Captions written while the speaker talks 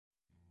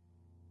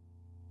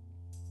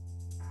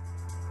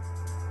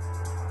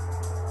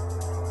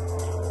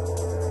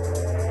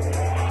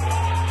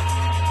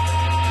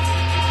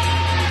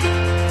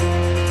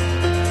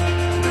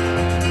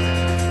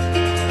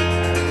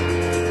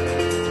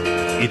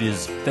It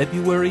is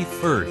February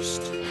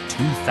 1st,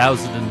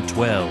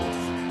 2012,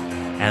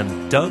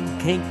 and Doug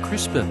Kent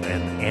Crispin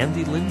and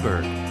Andy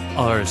Lindberg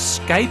are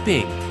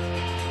Skyping.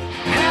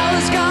 Hell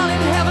is gone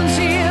and heaven's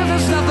here.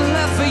 There's nothing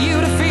left for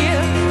you to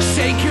fear.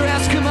 Shake your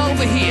ass, come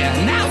over here.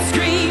 Now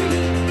scream.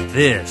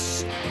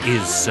 This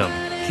is some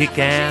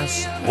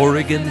kick-ass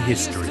Oregon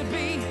history.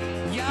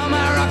 You're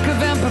my rock of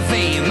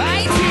empathy,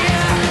 my dear.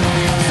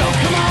 So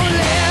come on,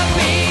 let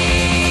me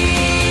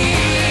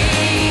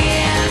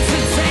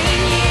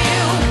entertain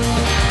you.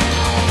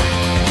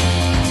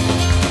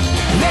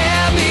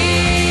 Let me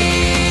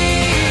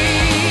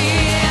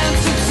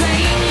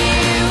entertain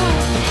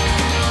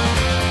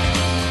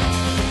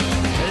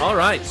you. All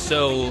right,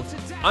 so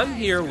I'm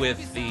here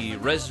with the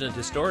resident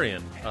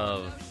historian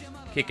of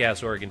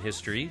kick-ass Oregon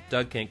history,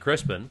 Doug Kent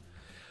Crispin.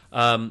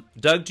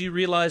 Doug, do you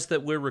realize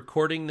that we're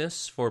recording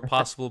this for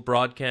possible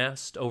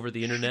broadcast over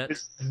the internet?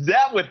 Is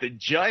that what the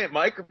giant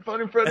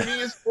microphone in front of me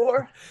is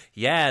for?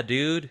 Yeah,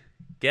 dude.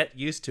 Get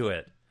used to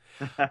it.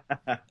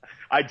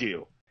 I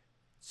do.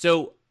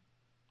 So,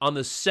 on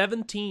the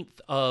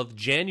 17th of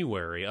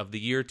January of the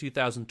year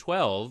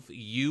 2012,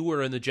 you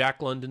were in the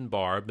Jack London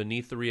bar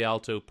beneath the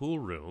Rialto pool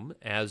room,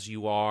 as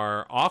you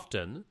are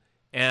often,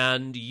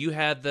 and you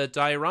had the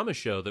diorama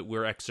show that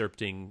we're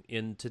excerpting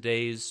in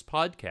today's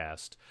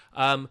podcast.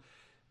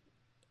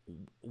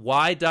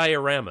 Why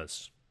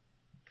dioramas?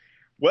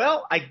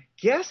 Well, I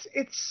guess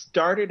it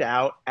started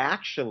out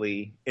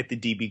actually at the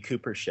D.B.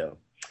 Cooper show.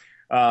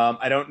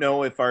 I don't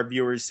know if our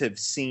viewers have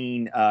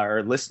seen,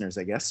 or listeners,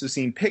 I guess, have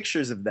seen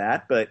pictures of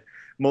that, but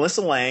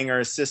Melissa Lang, our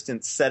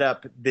assistant, set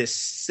up this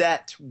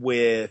set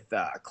with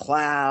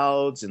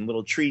clouds and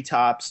little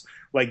treetops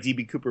like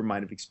D.B. Cooper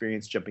might have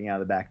experienced jumping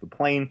out of the back of a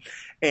plane.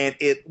 And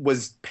it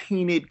was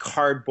painted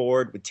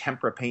cardboard with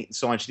tempera paint and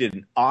so on. She did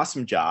an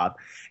awesome job.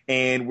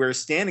 And we're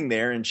standing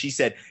there, and she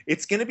said,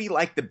 it's going to be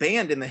like the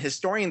band and the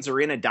historians are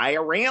in a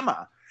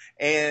diorama.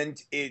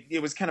 And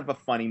it was kind of a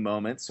funny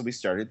moment, so we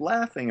started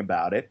laughing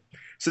about it.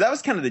 So that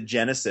was kind of the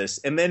genesis.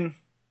 And then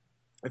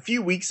a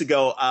few weeks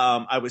ago,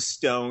 I was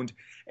stoned,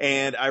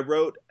 and I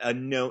wrote a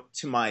note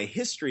to my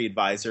history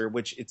advisor,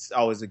 which it's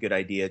always a good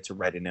idea to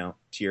write a note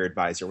to your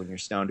advisor when you're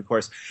stoned, of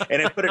course.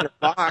 And I put it in a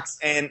box,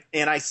 and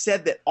I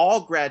said that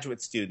all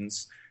graduate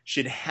students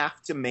should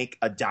have to make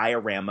a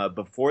diorama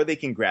before they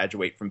can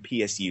graduate from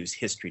PSU's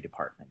history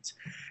department.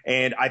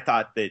 And I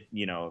thought that,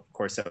 of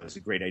course, that was a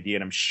great idea,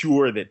 and I'm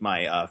sure that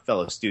my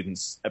fellow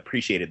students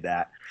appreciated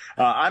that.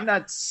 I'm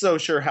not so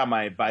sure how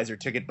my advisor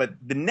took it, but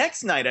the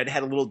next night I'd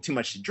had a little too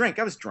much to drink.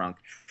 I was drunk,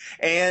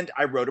 and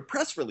I wrote a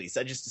press release.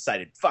 I just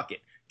decided, fuck it.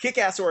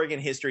 Kick-Ass Oregon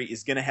History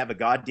is going to have a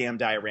goddamn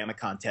diorama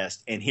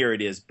contest, and here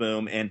it is,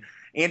 boom. And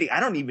Andy, I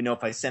don't even know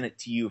if I sent it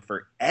to you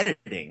for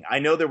editing. I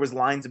know there was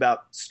lines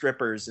about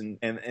strippers and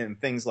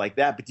things like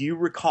that, but do you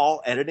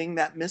recall editing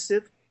that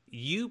missive?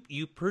 You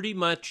pretty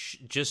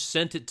much just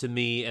sent it to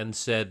me and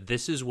said,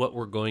 this is what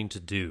we're going to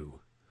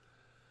do.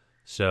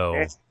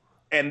 So,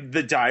 and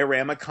the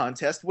diorama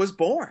contest was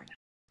born.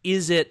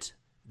 Is it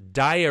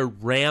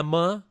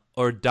diorama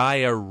or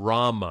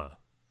diorama?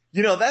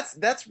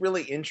 That's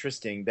really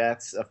interesting.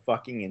 That's a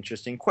fucking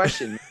interesting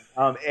question.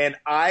 And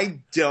I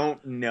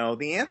don't know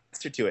the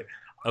answer to it.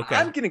 Okay.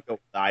 I'm going to go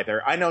with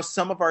either. I know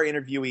some of our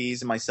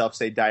interviewees and myself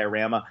say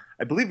diorama.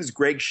 I believe it was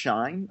Greg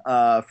Shine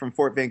from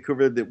Fort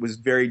Vancouver that was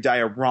very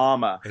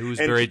diorama. It was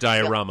very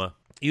diorama.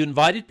 You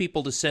invited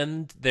people to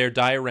send their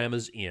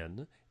dioramas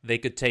in. They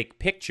could take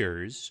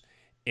pictures,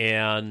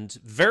 and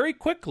very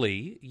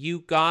quickly you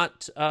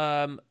got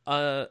an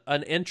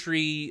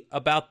entry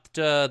about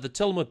the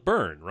Tillamook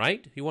burn,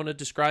 right? You want to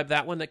describe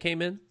that one that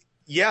came in?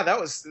 Yeah, that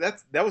was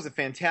a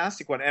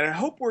fantastic one, and I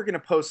hope we're going to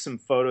post some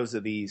photos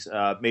of these,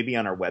 maybe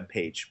on our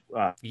webpage.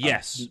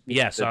 Yes.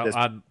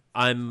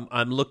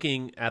 I'm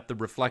looking at the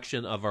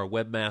reflection of our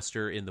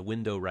webmaster in the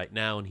window right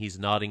now, and he's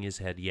nodding his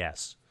head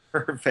yes.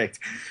 Perfect.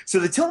 So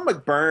the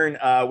Tillamook burn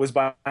was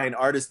by an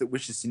artist that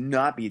wishes to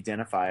not be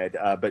identified,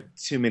 but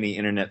too many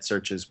internet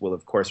searches will,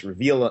 of course,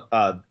 reveal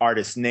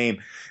artist's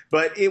name.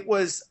 But it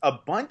was a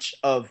bunch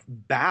of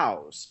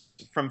boughs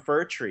from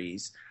fir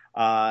trees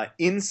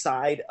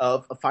inside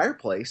of a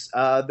fireplace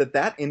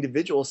that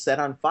individual set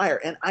on fire,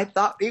 and I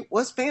thought it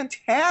was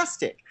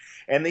fantastic.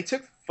 And they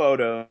took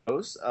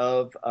photos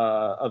of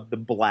the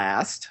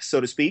blast,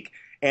 so to speak,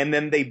 and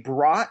then they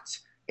brought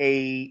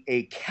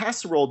a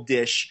casserole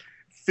dish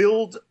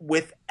filled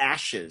with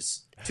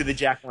ashes to the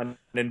Jack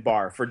London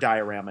bar for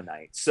diorama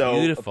night. So,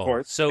 beautiful. Of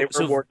course, they were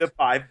awarded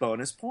 5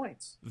 bonus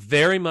points.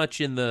 Very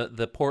much in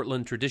the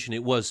Portland tradition,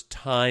 it was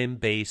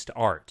time-based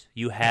art.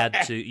 You had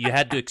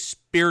to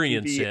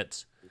experience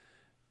it.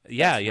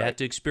 Yeah, you had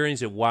to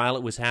experience it while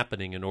it was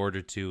happening in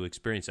order to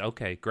experience it.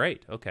 Okay,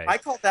 great. Okay. I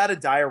call that a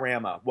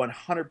diorama,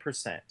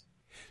 100%.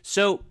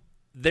 So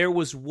there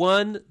was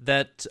one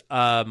that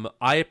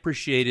I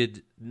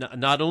appreciated,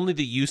 not only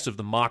the use of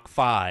the Mach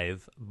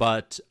 5,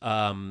 but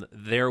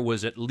there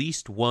was at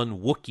least one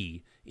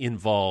Wookiee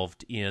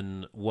involved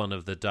in one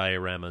of the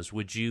dioramas.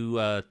 Would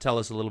you tell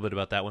us a little bit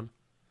about that one?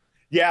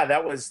 Yeah,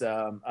 that was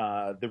the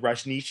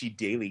Rajneeshi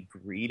Daily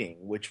Greeting,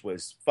 which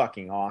was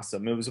fucking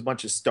awesome. It was a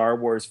bunch of Star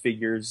Wars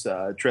figures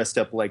dressed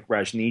up like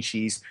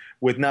Rajneeshis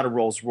with not a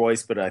Rolls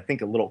Royce, but I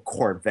think a little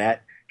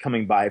Corvette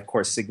coming by, of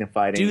course,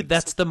 signified. Dude,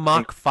 that's the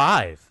Mach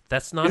 5.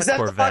 That's not Is a that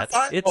the Corvette.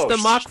 Mach 5? It's Oh, the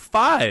Mach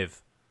 5.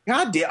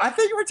 God damn! I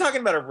thought you were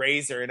talking about a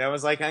razor, and I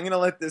was like, I'm gonna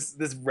let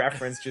this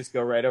reference just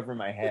go right over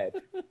my head.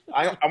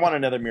 I want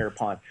another mirror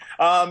pawn.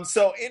 And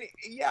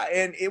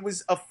it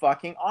was a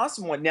fucking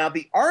awesome one. Now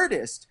the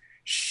artist,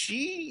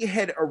 she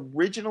had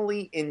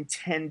originally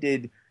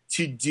intended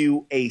to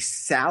do a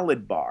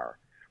salad bar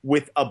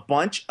with a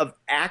bunch of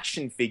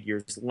action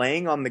figures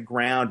laying on the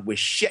ground with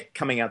shit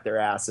coming out their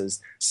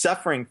asses,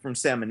 suffering from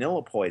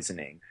salmonella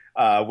poisoning.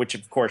 Which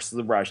of course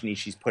the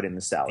Rajneeshis put in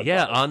the salad.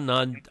 Yeah,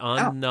 bar.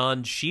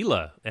 on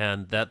Sheila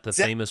and the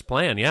famous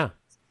plan. Yeah,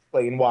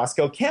 in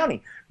Wasco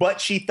County, but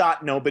she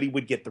thought nobody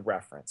would get the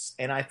reference,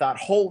 and I thought,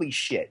 holy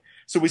shit!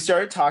 So we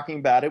started talking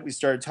about it. We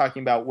started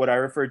talking about what I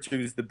refer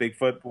to as the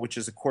Bigfoot, which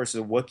is of course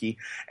a Wookiee,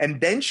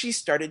 and then she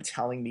started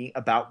telling me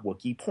about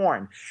Wookiee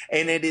porn,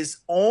 and it is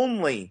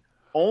only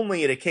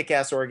at a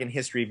Kick-Ass Oregon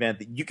history event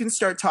that you can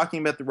start talking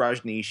about the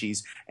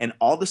Rajneeshis, and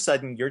all of a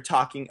sudden you're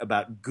talking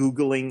about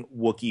Googling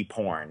Wookiee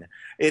porn.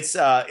 It's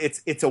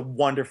a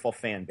wonderful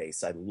fan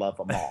base. I love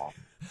them all.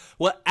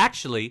 Well,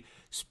 actually,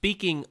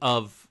 speaking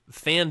of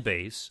fan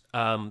base,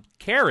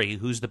 Carrie,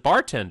 who's the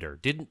bartender,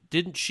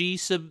 didn't she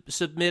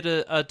submit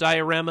a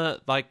diorama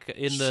like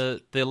in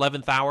the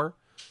 11th hour?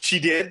 She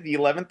did, the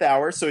 11th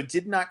hour, so it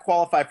did not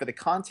qualify for the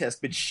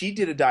contest, but she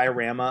did a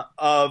diorama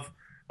of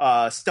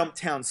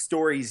Stumptown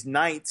Stories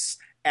nights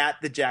at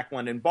the Jack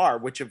London Bar,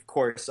 which of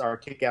course our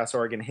Kick-Ass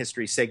Oregon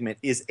history segment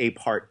is a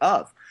part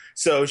of.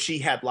 So she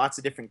had lots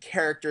of different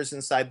characters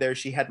inside there.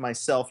 She had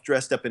myself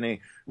dressed up in a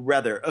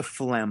rather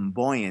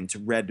flamboyant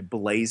red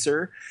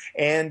blazer,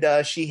 and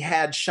she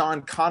had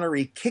Sean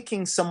Connery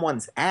kicking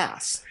someone's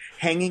ass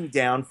hanging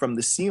down from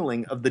the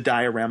ceiling of the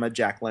diorama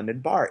Jack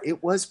London Bar.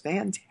 It was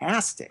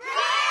fantastic.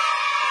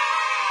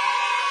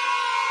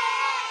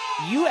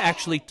 You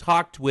actually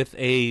talked with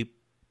a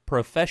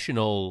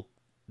professional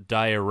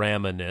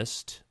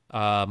dioramanist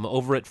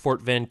over at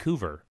Fort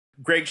Vancouver.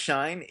 Greg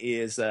Shine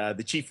is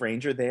the chief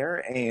ranger there,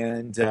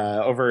 and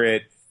over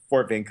at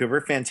Fort Vancouver,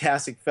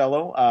 fantastic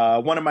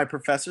fellow, one of my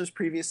professors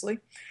previously.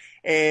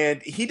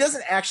 And he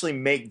doesn't actually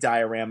make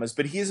dioramas,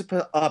 but he is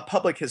a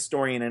public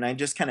historian, and I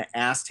just kind of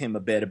asked him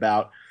a bit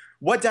about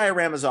what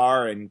dioramas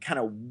are and kind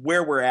of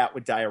where we're at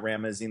with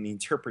dioramas in the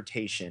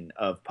interpretation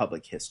of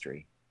public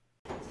history.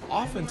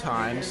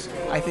 Oftentimes,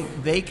 I think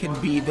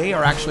they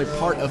are actually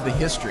part of the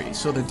history.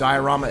 So the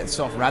diorama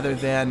itself, rather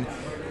than,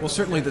 well,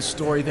 certainly the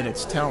story that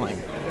it's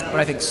telling, but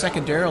I think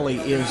secondarily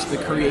is the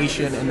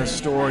creation and the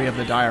story of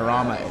the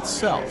diorama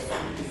itself.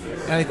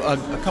 And I think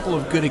a couple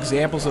of good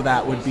examples of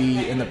that would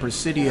be in the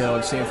Presidio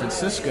of San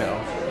Francisco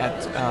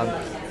at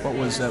what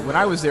was, when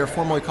I was there,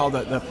 formerly called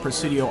the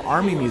Presidio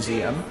Army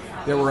Museum.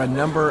 There were a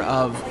number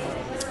of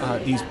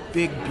these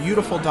big,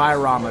 beautiful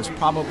dioramas,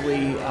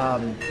 probably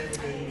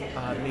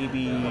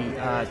maybe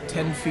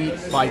 10 feet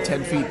by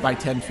 10 feet by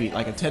 10 feet,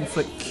 like a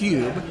 10-foot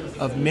cube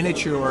of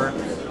miniature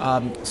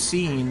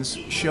scenes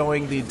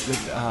showing the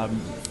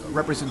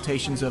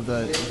representations of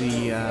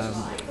the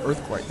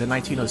earthquake, the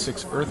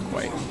 1906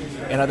 earthquake,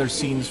 and other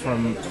scenes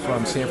from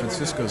San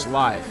Francisco's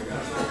life.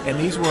 And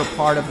these were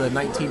part of the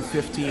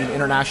 1915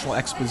 International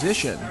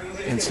Exposition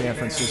in San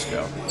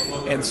Francisco.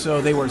 And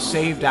so they were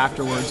saved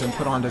afterwards and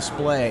put on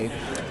display.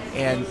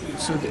 And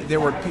so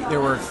there were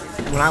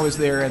when I was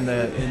there in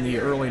the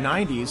early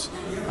 90s,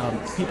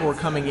 people were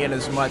coming in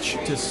as much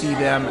to see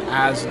them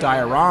as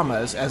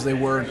dioramas as they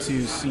were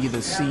to see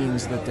the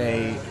scenes that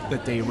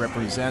they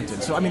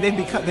represented. So I mean,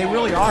 they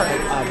really are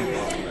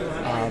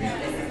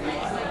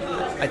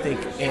I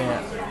think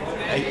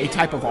a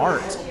type of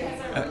art,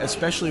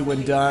 especially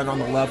when done on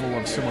the level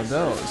of some of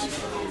those.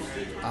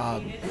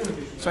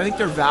 So I think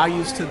there are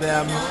values to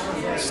them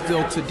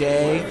still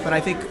today, but I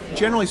think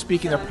generally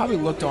speaking they're probably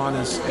looked on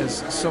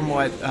as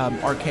somewhat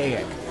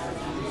archaic.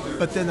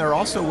 But then there are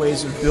also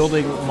ways of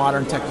building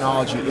modern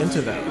technology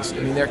into those.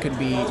 I mean, there can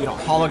be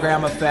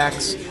hologram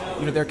effects.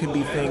 There can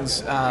be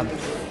things. The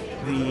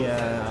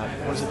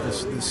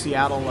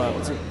Seattle?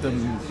 The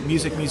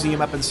Music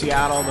Museum up in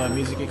Seattle, the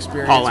Music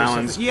Experience. Paul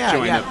Allen's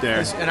joined up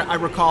there. And I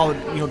recall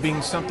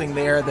being something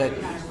there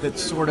that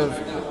sort of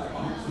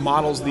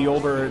models the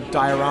older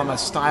diorama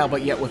style,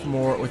 but yet with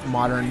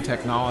modern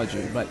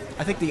technology. But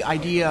I think the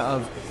idea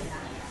of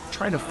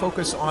trying to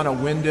focus on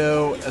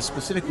a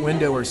specific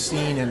window or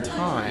scene in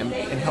time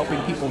and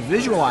helping people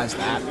visualize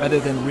that rather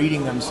than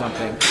reading them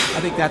something,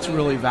 I think that's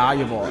really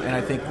valuable, and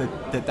I think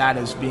that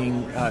is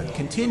being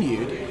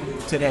continued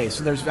today.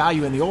 So there's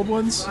value in the old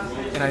ones,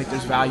 and I think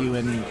there's value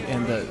in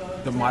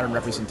the modern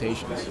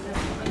representations.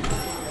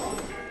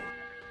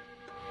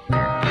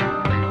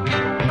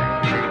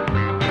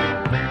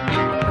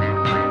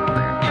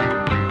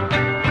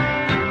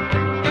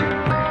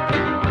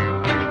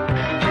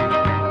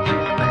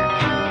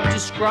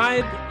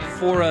 Describe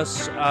for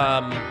us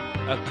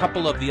a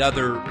couple of the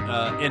other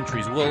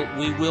entries.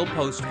 We will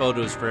post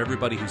photos for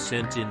everybody who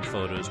sent in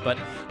photos, but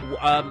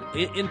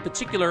in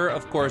particular,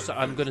 of course,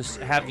 I'm going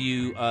to have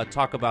you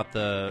talk about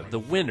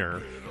the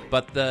winner.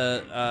 But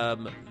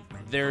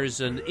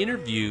there's an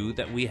interview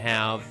that we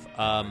have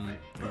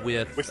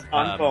with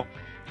Anko.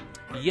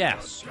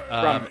 Yes,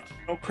 from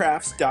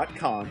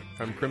criminalcrafts.com.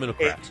 From Criminal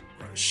Crafts.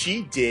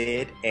 She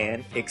did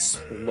an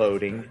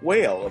exploding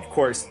whale. Of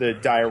course, the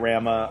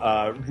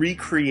diorama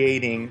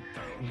recreating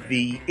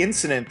the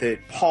incident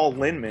that Paul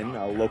Lindman,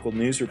 a local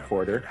news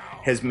reporter,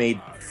 has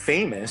made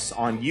famous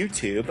on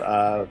YouTube.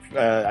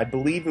 I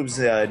believe it was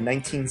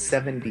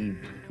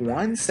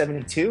 1971,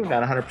 72,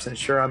 not 100%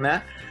 sure on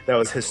that. That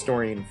was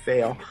historian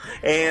fail.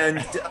 And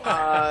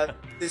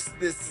this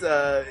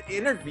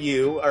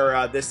interview,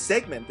 or this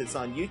segment that's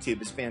on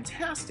YouTube, is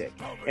fantastic.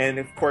 And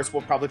of course,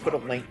 we'll probably put a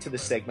link to the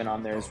segment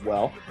on there as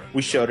well.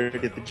 We showed it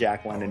at the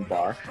Jack London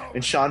Bar.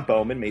 And Sean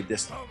Bowman made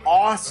this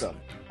awesome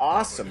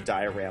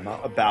diorama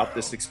about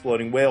this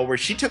exploding whale where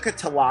she took a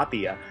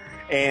tilapia.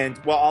 And,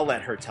 well, I'll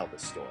let her tell the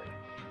story.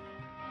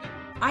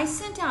 I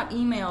sent out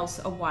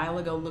emails a while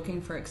ago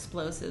looking for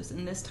explosives,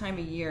 and this time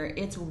of year,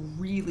 it's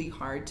really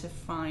hard to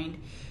find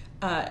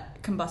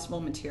combustible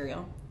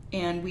material.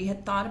 And we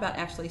had thought about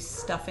actually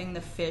stuffing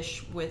the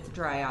fish with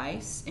dry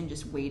ice and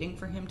just waiting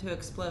for him to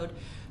explode,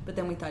 but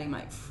then we thought he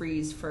might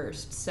freeze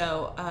first.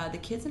 So the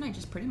kids and I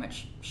just pretty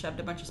much shoved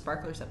a bunch of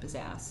sparklers up his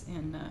ass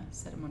and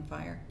set him on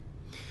fire.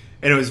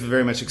 And it was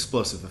very much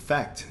explosive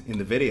effect in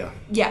the video.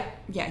 Yeah,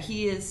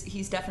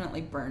 he's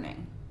definitely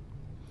burning.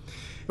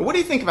 What do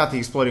you think about the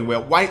exploding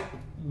whale?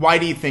 Why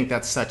do you think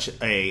that's such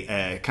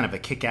a kind of a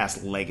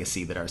kick-ass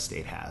legacy that our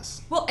state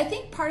has? Well, I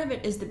think part of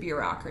it is the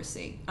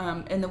bureaucracy.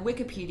 And the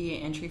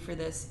Wikipedia entry for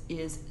this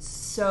is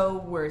so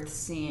worth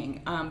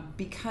seeing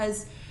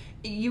because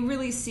you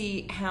really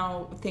see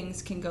how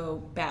things can go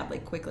badly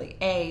quickly.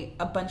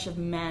 A bunch of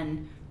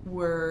men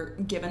were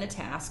given a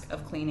task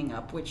of cleaning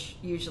up, which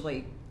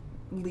usually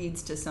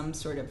leads to some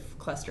sort of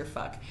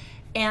clusterfuck.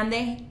 And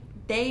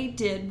they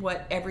did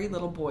what every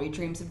little boy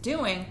dreams of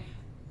doing.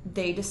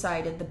 They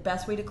decided the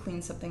best way to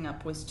clean something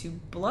up was to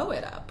blow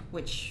it up,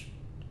 which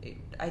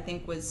I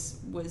think was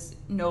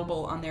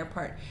noble on their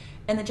part.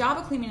 And the job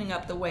of cleaning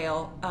up the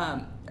whale,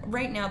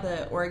 right now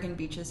the Oregon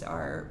beaches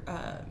are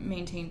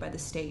maintained by the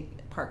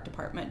state park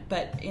department,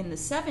 but in the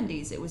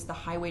 70s it was the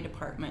highway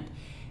department.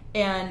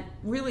 And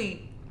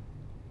really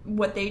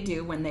what they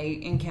do when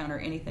they encounter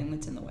anything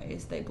that's in the way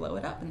is they blow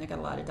it up, and they got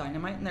a lot of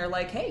dynamite, and they're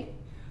like, hey,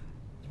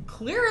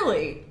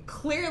 clearly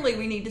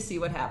we need to see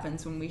what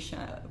happens when we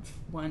shove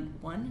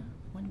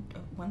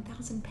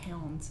 1,000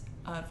 pounds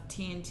of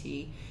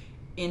TNT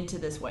into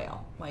this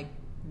whale. Like,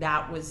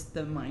 that was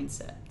the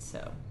mindset.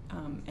 So,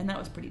 and that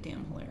was pretty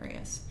damn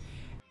hilarious.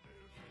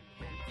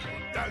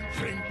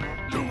 Dancing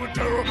to a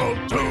terrible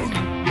tune.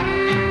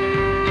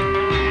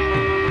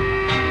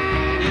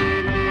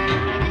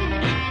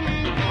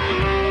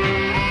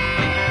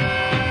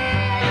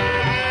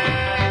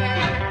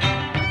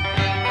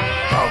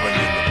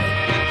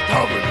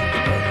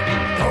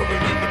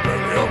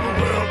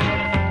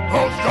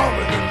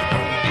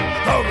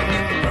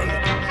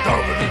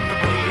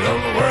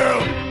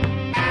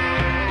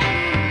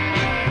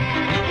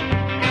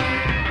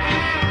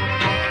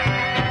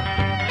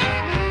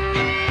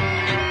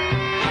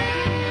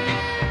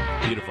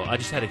 I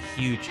just had a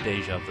huge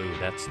deja vu.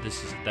 That's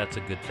a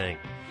good thing.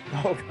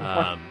 Oh,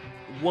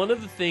 one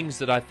of the things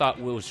that I thought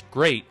was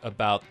great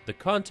about the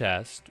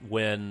contest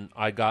when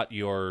I got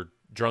your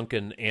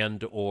drunken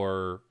and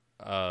or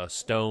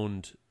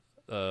stoned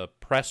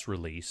press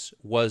release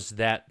was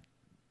that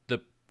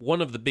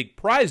one of the big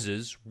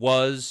prizes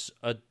was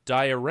a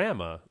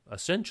diorama,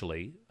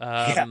 essentially.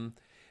 Do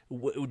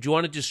you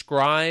want to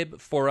describe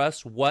for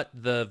us what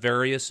the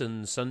various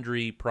and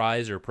sundry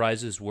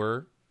prizes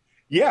were?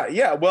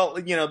 Yeah. Well,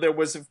 there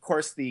was, of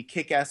course, the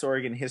Kick-Ass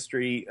Oregon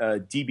History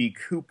D.B.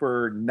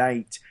 Cooper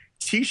Night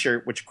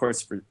T-shirt, which, of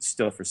course,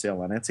 still for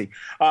sale on Etsy.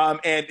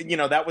 And,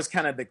 that was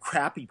kind of the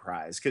crappy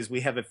prize because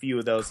we have a few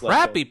of those left.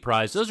 Crappy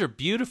prize? Those are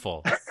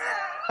beautiful.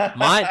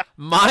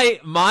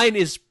 Mine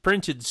is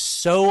printed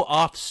so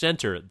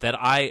off-center that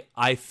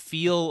I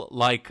feel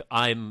like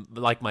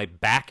my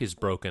back is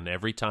broken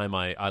every time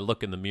I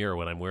look in the mirror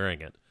when I'm wearing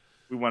it.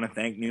 We want to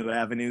thank New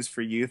Avenues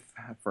for Youth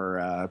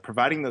for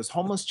providing those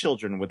homeless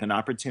children with an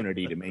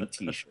opportunity to make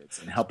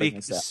T-shirts and helping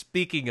us out.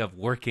 Speaking of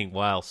working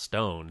while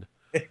stoned.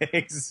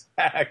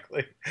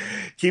 Exactly.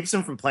 Keeps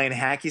them from playing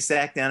hacky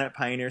sack down at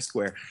Pioneer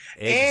Square.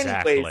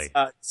 Exactly. Anyways,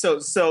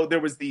 so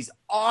there was these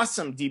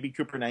awesome D.B.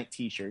 Cooper Night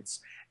T-shirts,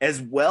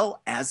 as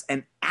well as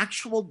an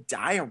actual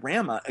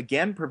diorama,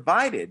 again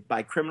provided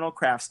by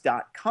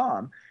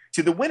criminalcrafts.com,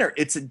 to the winner.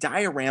 It's a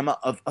diorama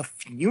of a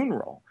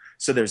funeral.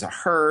 So there's a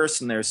hearse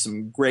and there's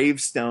some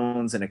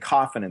gravestones and a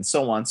coffin and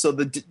so on. So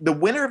the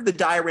winner of the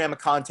diorama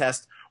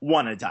contest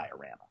won a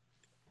diorama.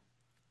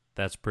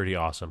 That's pretty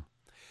awesome.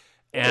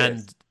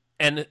 And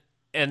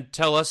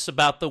tell us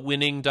about the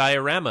winning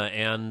diorama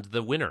and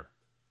the winner.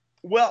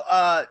 Well,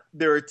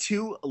 there are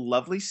two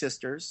lovely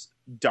sisters,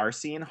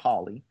 Darcy and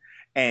Holly,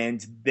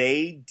 and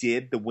they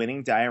did the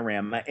winning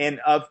diorama. And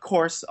of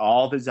course,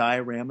 all the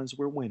dioramas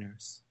were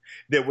winners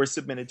that were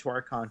submitted to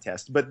our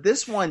contest. But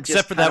this one just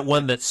except for that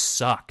one that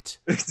sucked.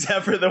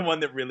 Except for the one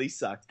that really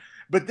sucked.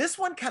 But this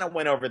one kind of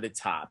went over the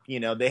top. You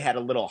know, they had a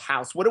little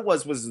house. What it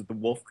was the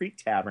Wolf Creek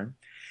Tavern.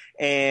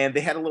 And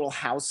they had a little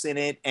house in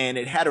it, and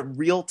it had a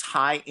real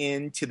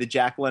tie-in to the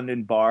Jack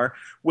London Bar,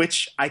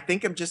 which I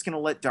think I'm just going to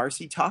let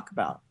Darcy talk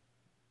about.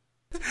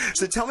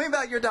 So tell me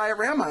about your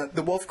diorama,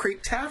 the Wolf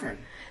Creek Tavern.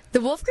 The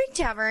Wolf Creek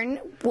Tavern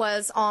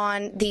was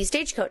on the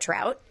stagecoach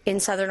route in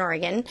Southern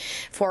Oregon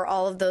for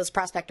all of those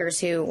prospectors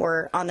who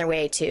were on their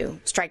way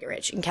to Strike It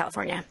Rich in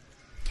California.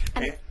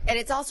 And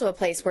it's also a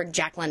place where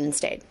Jack London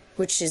stayed,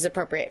 which is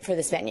appropriate for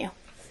this venue.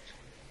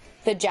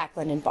 The Jack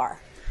London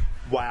Bar.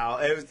 Wow.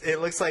 It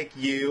looks like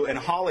you and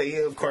Holly,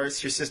 of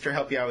course, your sister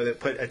helped you out with it,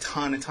 put a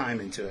ton of time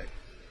into it.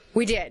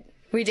 We did.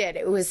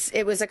 It was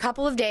a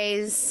couple of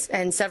days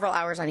and several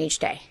hours on each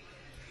day.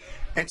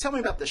 And tell me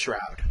about the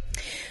shroud.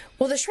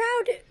 Well, the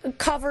shroud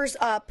covers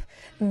up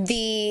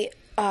the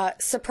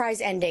surprise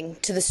ending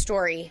to the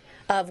story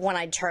of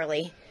One-Eyed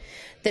Charlie.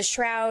 The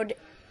shroud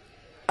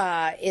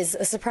is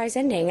a surprise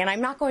ending, and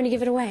I'm not going to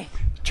give it away.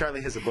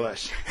 Charlie has a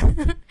bush.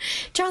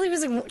 Charlie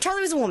was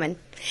a woman,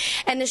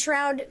 and the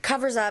shroud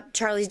covers up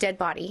Charlie's dead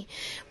body,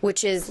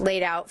 which is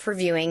laid out for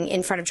viewing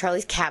in front of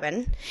Charlie's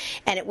cabin.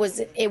 And it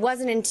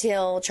wasn't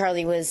until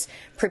Charlie was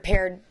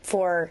prepared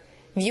for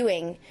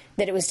viewing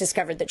that it was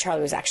discovered that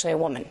Charlie was actually a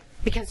woman,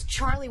 because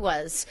Charlie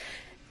was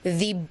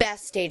the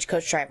best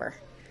stagecoach driver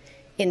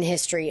in the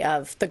history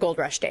of the Gold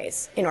Rush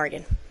days in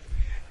Oregon.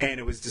 And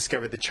it was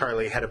discovered that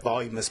Charlie had a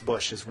voluminous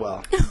bush as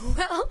well.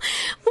 well,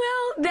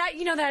 that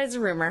is a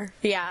rumor.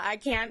 Yeah, I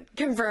can't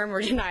confirm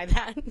or deny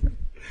that.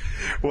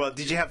 Well,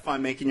 did you have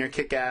fun making your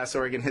kick-ass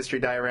Oregon history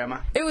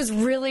diorama? It was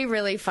really,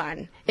 really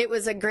fun. It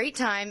was a great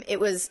time. It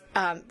was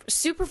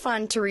super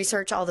fun to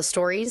research all the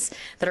stories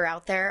that are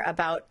out there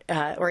about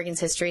Oregon's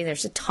history.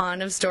 There's a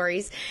ton of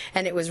stories,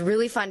 and it was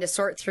really fun to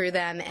sort through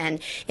them and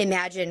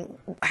imagine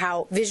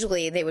how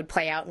visually they would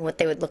play out and what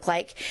they would look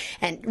like,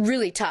 and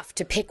really tough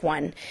to pick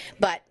one.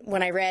 But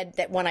when I read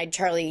that One-Eyed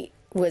Charlie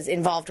was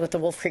involved with the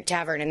Wolf Creek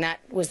Tavern, and that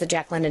was the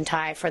Jack London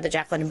tie for the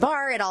Jack London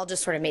Bar, it all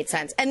just sort of made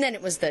sense. And then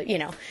it was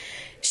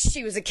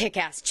she was a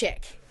kick-ass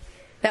chick.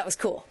 That was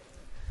cool.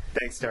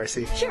 Thanks,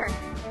 Darcy. Sure.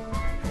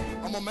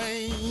 I'm a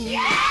man.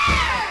 Yeah!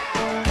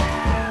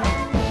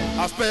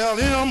 I spell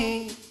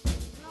him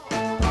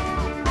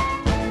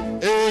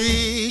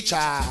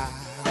H-I-N.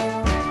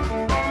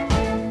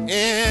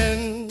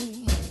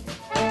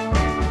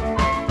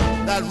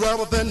 That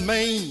rubber than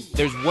Maine.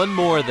 There's one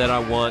more that I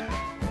want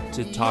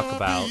to talk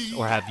about,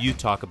 or have you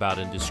talk about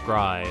and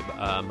describe.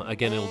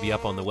 Again, it'll be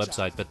up on the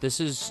website, but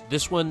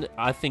this one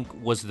I think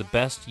was the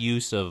best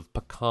use of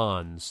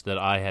pecans that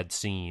I had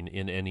seen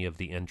in any of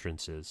the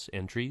entries.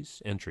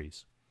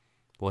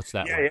 What's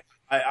that one? Yeah.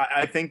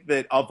 I think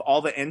that of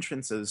all the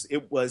entrances,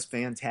 it was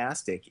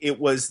fantastic. It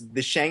was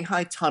the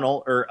Shanghai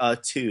Tunnel, or a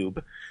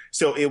tube.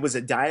 So it was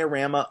a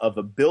diorama of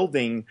a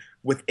building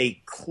with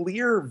a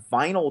clear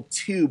vinyl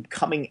tube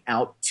coming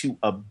out to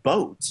a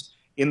boat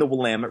in the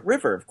Willamette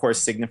River, of course,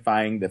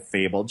 signifying the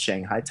fabled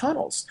Shanghai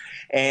tunnels.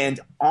 And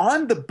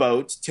on the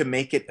boat, to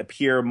make it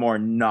appear more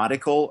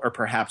nautical, or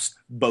perhaps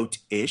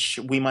boat-ish,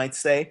 we might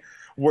say,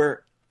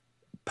 were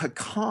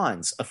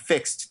pecans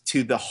affixed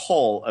to the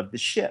hull of the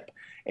ship.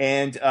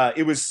 And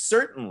it was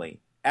certainly,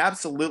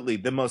 absolutely,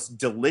 the most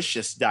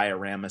delicious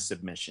diorama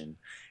submission.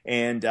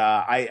 And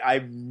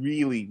I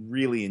really,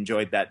 really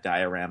enjoyed that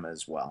diorama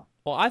as well.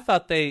 Well, I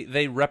thought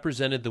they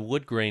represented the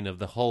wood grain of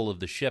the hull of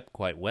the ship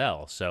quite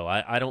well. So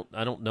I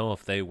don't know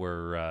if they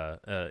were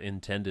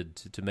intended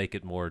to make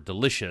it more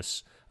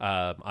delicious.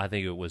 I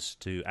think it was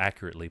to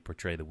accurately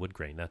portray the wood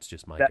grain. That's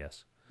just my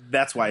guess.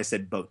 That's why I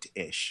said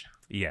boat-ish.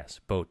 Yes,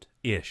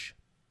 boat-ish.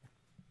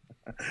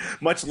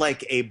 Much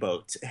like a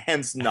boat,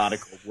 hence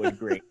nautical wood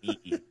grain.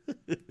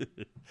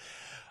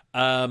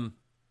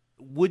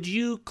 Would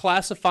you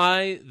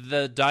classify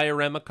the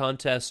diorama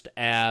contest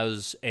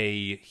as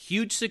a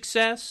huge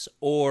success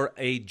or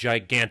a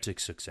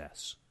gigantic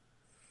success?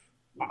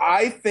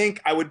 I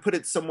think I would put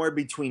it somewhere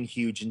between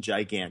huge and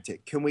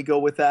gigantic. Can we go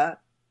with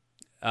that?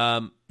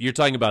 You're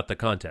talking about the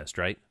contest,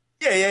 right?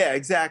 Yeah,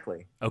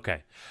 exactly.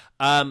 Okay.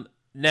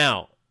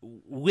 Now,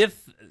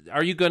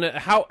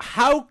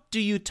 how do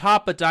you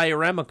top a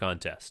diorama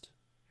contest?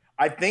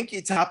 I think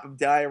you top a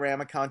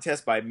diorama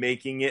contest by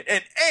making it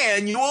an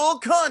annual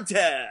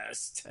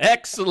contest.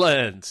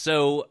 Excellent.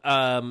 So,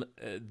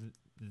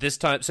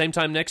 same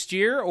time next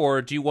year,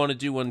 or do you want to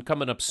do one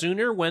coming up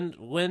sooner?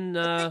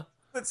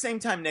 At the same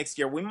time next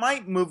year. We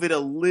might move it a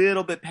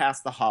little bit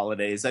past the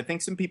holidays. I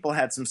think some people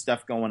had some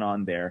stuff going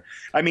on there.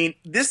 I mean,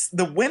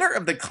 the winner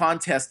of the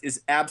contest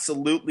is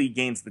absolutely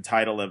gains the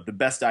title of the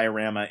best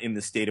diorama in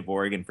the state of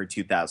Oregon for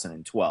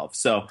 2012.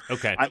 So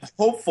okay. I'm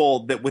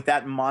hopeful that with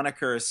that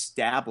moniker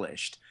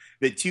established,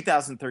 that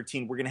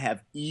 2013 we're going to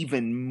have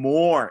even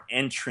more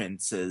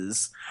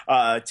entrances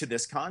to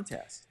this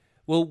contest.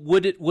 Well,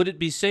 would it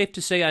be safe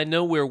to say, I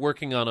know we're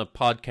working on a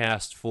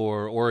podcast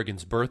for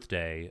Oregon's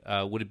birthday.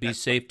 Would it be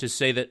safe to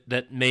say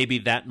that maybe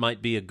that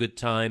might be a good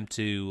time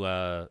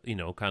to,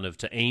 kind of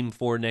to aim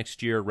for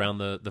next year around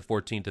the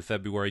 14th of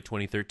February,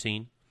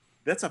 2013?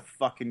 That's a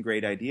fucking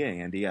great idea,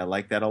 Andy. I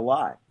like that a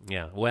lot.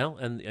 Yeah, well,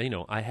 and,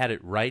 I had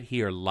it right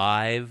here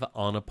live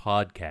on a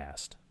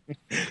podcast.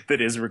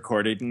 That is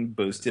recorded and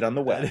boosted on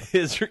the web. It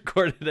is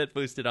recorded and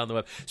boosted on the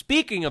web.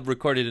 Speaking of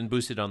recorded and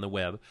boosted on the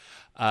web,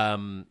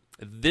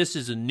 this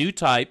is a new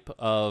type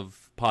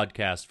of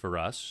podcast for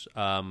us.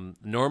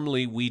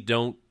 Normally, we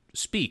don't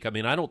speak. I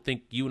mean, I don't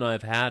think you and I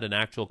have had an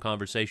actual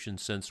conversation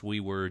since we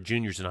were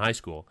juniors in high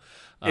school.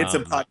 It's a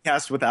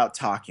podcast without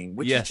talking,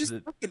 which is just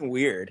fucking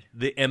weird.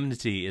 The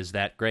enmity is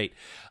that great.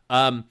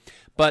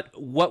 But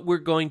what we're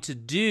going to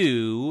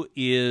do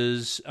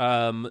is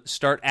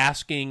start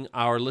asking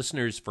our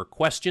listeners for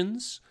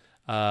questions,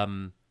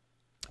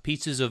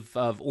 pieces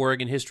of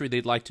Oregon history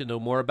they'd like to know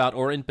more about,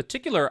 or in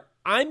particular,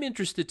 I'm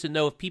interested to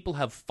know if people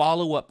have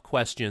follow-up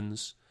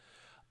questions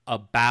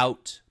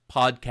about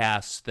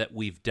podcasts that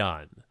we've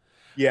done.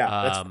 Yeah,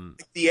 that's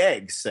like the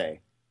eggs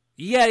say.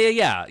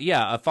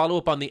 Yeah. A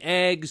follow-up on the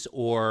eggs,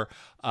 or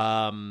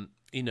if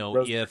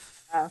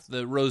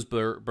the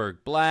Roseburg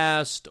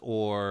Blast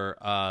or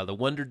the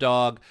Wonder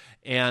Dog,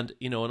 and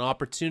an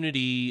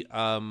opportunity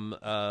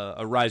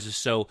arises.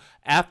 So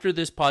after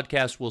this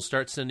podcast, we'll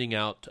start sending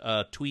out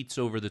tweets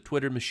over the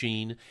Twitter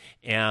machine,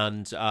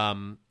 and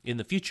in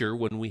the future,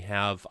 when we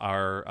have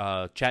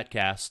our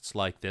chatcasts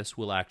like this,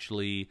 we'll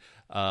actually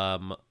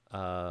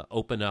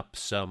open up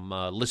some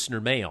listener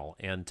mail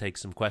and take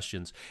some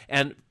questions.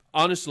 And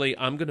honestly,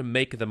 I'm going to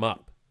make them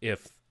up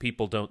if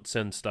people don't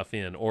send stuff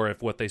in, or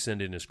if what they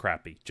send in is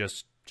crappy.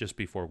 Just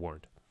be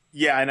forewarned.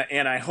 Yeah,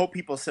 and I hope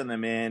people send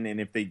them in,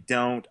 and if they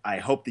don't, I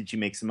hope that you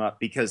make some up,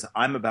 because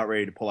I'm about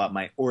ready to pull out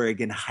my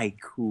Oregon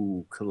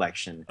haiku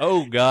collection.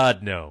 Oh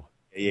God, no!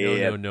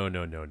 Yeah.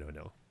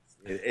 No.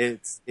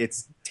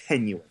 It's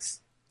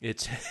tenuous.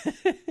 It's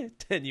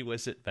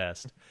tenuous at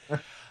best.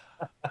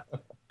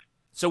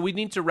 So we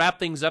need to wrap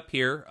things up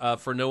here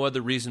for no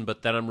other reason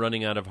but that I'm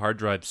running out of hard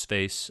drive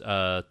space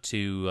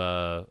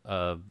to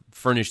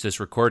furnish this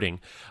recording.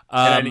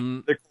 And I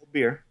need the cold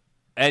beer.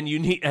 And you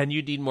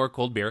need more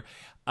cold beer.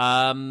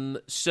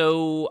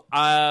 So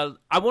I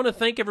want to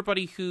thank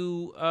everybody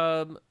who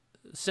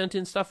sent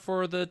in stuff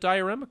for the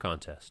diorama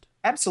contest.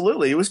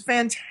 Absolutely. It was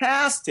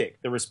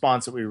fantastic, the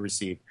response that we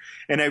received.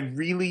 And I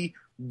really,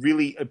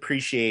 really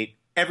appreciate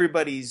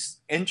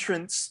everybody's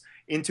entrance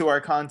into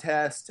our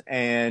contest,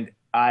 and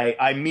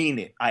I mean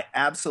it. I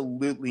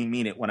absolutely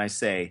mean it when I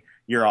say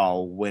you're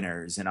all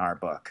winners in our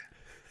book.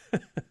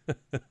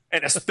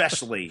 And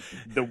especially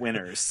the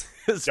winners.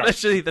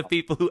 Especially the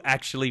people who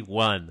actually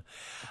won.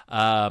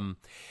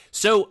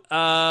 So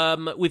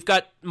we've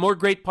got more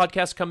great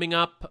podcasts coming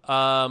up.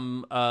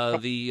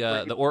 The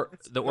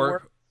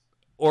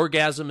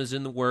Orgasm is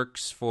in the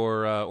works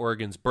for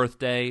Oregon's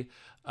birthday.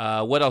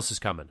 What else is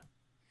coming?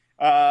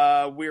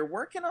 We're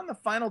working on the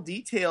final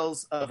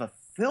details of a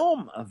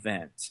film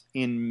event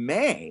in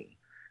May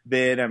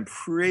that I'm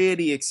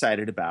pretty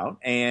excited about.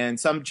 And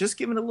so I'm just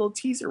giving a little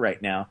teaser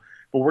right now,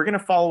 but we're going to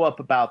follow up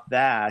about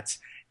that.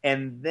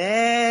 And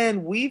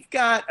then we've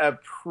got a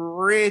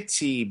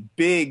pretty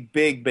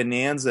big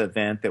bonanza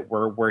event that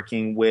we're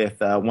working with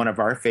one of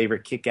our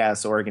favorite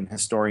kick-ass Oregon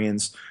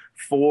historians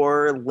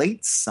for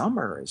late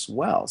summer as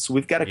well. So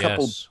we've got a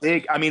couple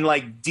big,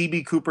 like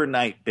DB Cooper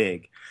night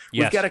big.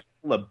 We've got a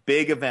couple of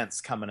big events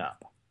coming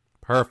up.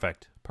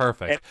 Perfect.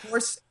 And of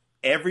course,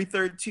 every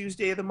third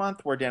Tuesday of the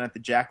month, we're down at the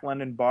Jack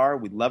London Bar.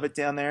 We love it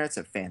down there. It's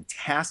a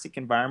fantastic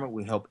environment.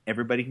 We hope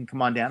everybody can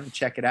come on down and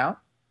check it out.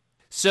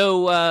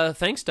 So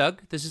thanks,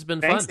 Doug. This has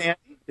been fun. Thanks,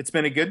 Andy. It's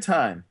been a good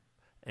time.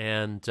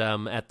 And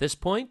at this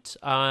point,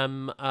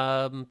 I'm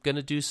going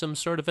to do some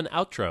sort of an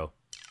outro.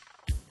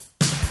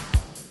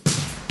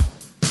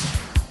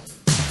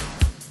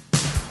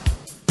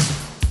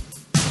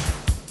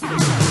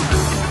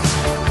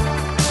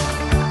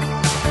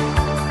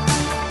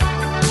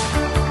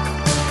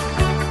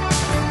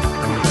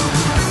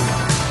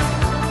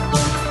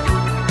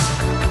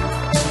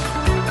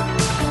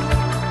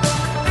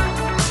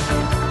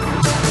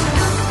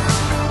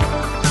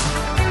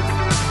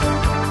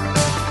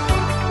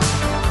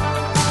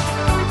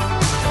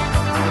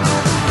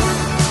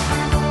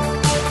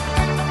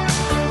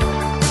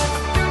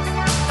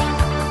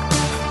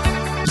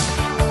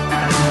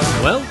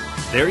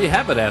 There you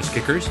have it, ass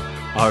kickers,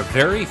 our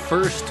very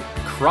first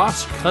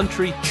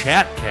cross-country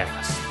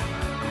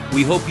chatcast.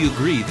 We hope you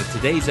agree that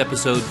today's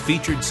episode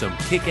featured some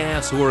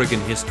kick-ass Oregon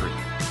history.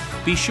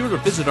 Be sure to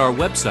visit our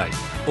website,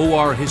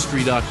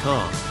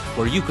 orhistory.com,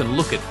 where you can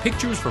look at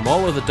pictures from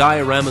all of the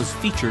dioramas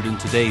featured in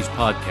today's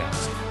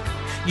podcast.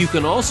 You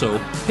can also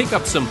pick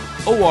up some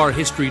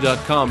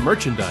orhistory.com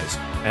merchandise,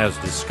 as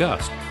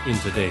discussed in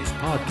today's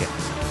podcast.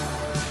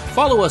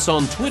 Follow us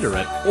on Twitter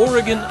at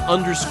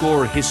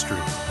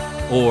Oregon_history.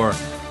 Or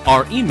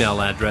our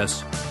email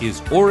address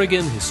is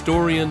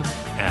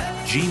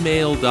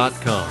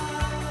OregonHistorian@gmail.com.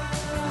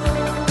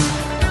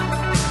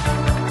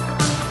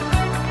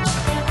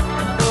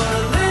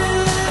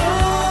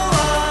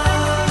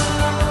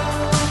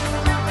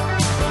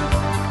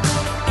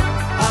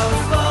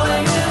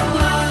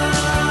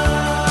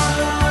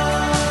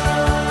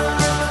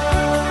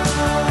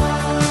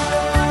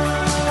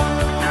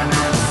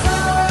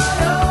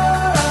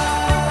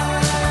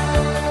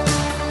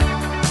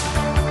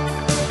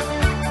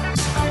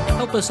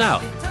 help us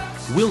out.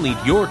 We'll need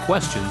your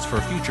questions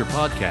for future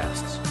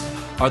podcasts.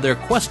 Are there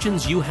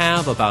questions you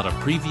have about a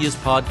previous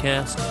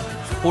podcast?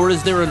 Or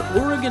is there an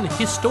Oregon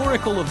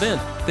historical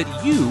event that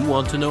you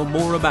want to know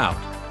more about?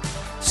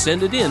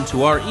 Send it in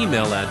to our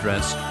email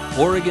address,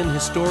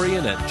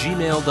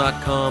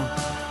 OregonHistorian@gmail.com,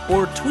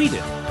 or tweet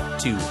it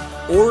to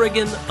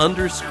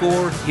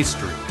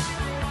Oregon_history.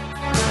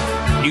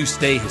 You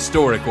stay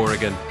historic,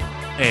 Oregon,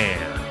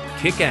 and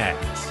kick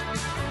ass.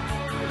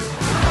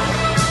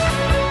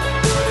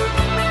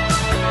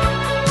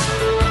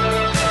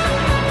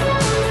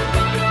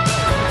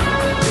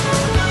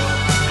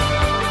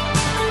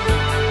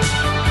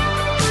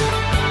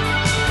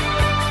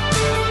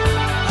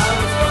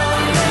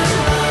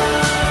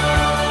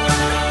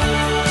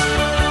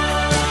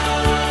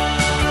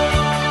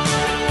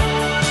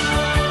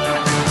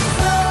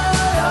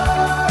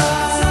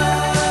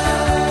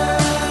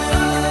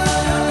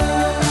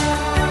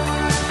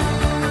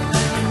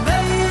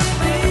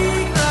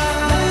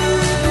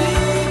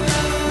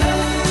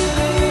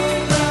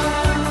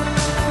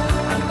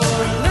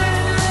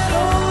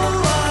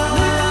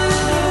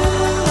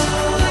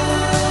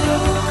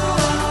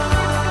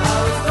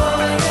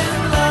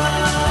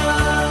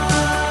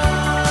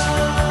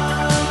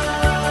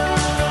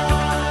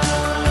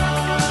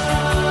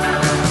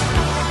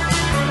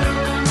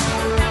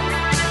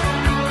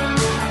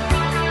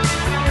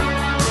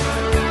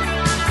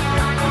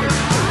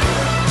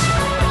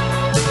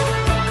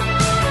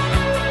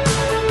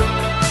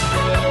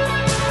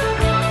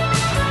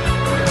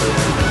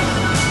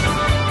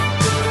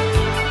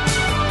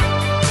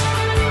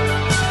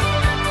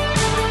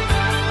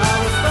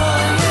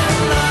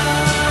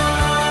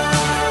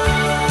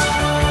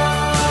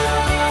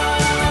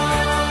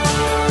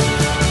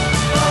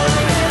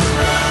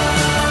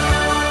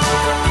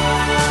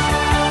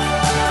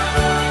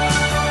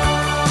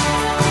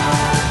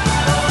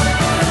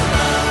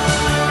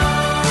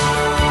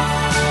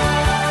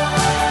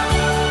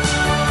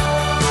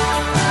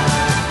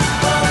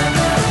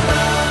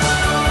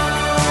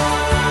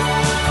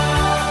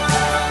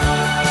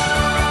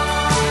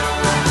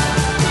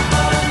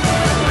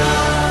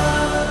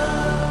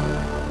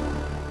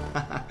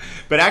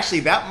 But actually,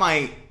 that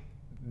might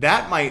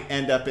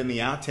end up in the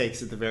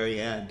outtakes at the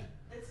very end.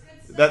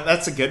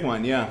 That's a good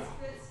one, yeah.